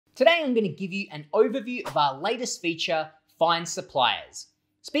Today I'm going to give you an overview of our latest feature, Find Suppliers.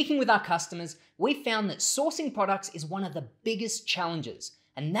 Speaking with our customers, we found that sourcing products is one of the biggest challenges,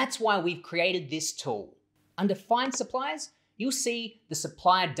 and that's why we've created this tool. Under Find Suppliers, you'll see the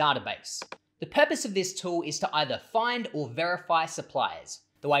Supplier Database. The purpose of this tool is to either find or verify suppliers.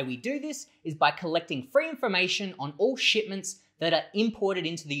 The way we do this is by collecting free information on all shipments that are imported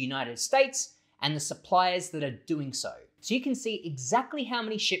into the United States and the suppliers that are doing so. So you can see exactly how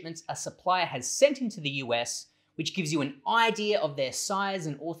many shipments a supplier has sent into the US, which gives you an idea of their size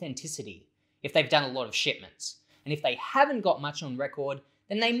and authenticity, if they've done a lot of shipments. And if they haven't got much on record,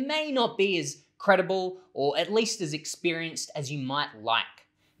 then they may not be as credible or at least as experienced as you might like.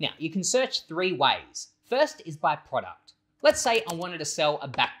 Now, you can search three ways. First is by product. Let's say I wanted to sell a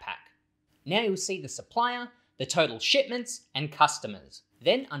backpack. Now you'll see the supplier, the total shipments, and customers.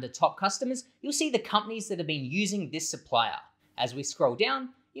 Then under top customers, you'll see the companies that have been using this supplier. As we scroll down,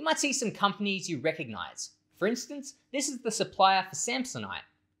 you might see some companies you recognize. For instance, this is the supplier for Samsonite.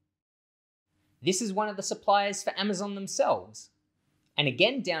 This is one of the suppliers for Amazon themselves. And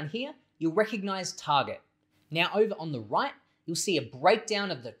again, down here, you'll recognize Target. Now over on the right, you'll see a breakdown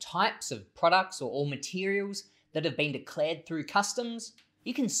of the types of products or materials that have been declared through customs.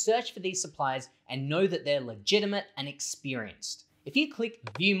 You can search for these suppliers and know that they're legitimate and experienced. If you click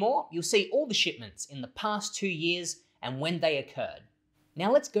View More, you'll see all the shipments in the past 2 years and when they occurred.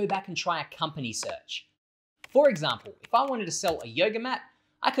 Now let's go back and try a company search. For example, if I wanted to sell a yoga mat,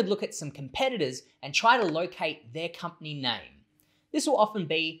 I could look at some competitors and try to locate their company name. This will often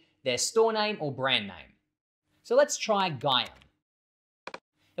be their store name or brand name. So let's try Gaiam.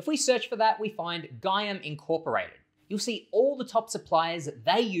 If we search for that, we find Gaiam Incorporated. You'll see all the top suppliers that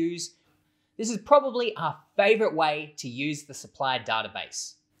they use. This is probably our favorite way to use the supplier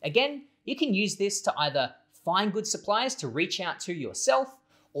database. Again, you can use this to either find good suppliers to reach out to yourself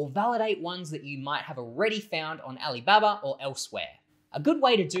or validate ones that you might have already found on Alibaba or elsewhere. A good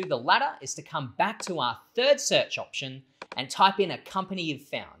way to do the latter is to come back to our third search option and type in a company you've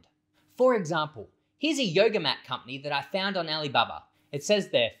found. For example, here's a yoga mat company that I found on Alibaba. It says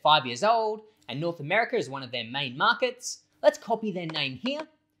they're 5 years old and North America is one of their main markets. Let's copy their name here,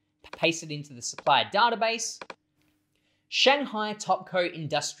 paste it into the supplier database. Shanghai Topco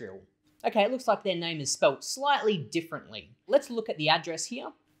Industrial. Okay, it looks like their name is spelled slightly differently. Let's look at the address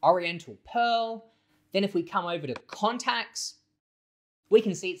here, Oriental Pearl. Then if we come over to contacts, we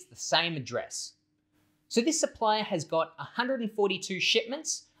can see it's the same address. So this supplier has got 142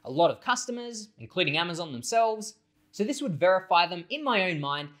 shipments, a lot of customers, including Amazon themselves. So this would verify them in my own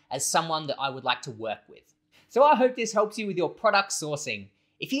mind as someone that I would like to work with. So I hope this helps you with your product sourcing.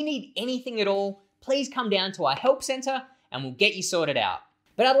 If you need anything at all, please come down to our help center and we'll get you sorted out.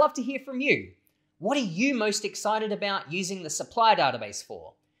 But I'd love to hear from you. What are you most excited about using the supplier database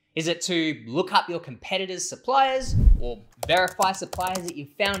for? Is it to look up your competitors' suppliers or verify suppliers that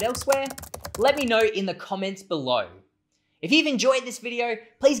you've found elsewhere? Let me know in the comments below. If you've enjoyed this video,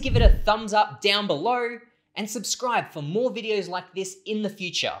 please give it a thumbs up down below and subscribe for more videos like this in the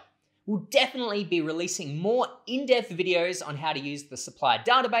future. We'll definitely be releasing more in-depth videos on how to use the supplier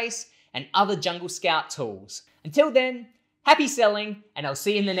database and other Jungle Scout tools. Until then, happy selling, and I'll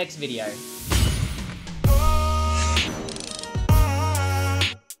see you in the next video.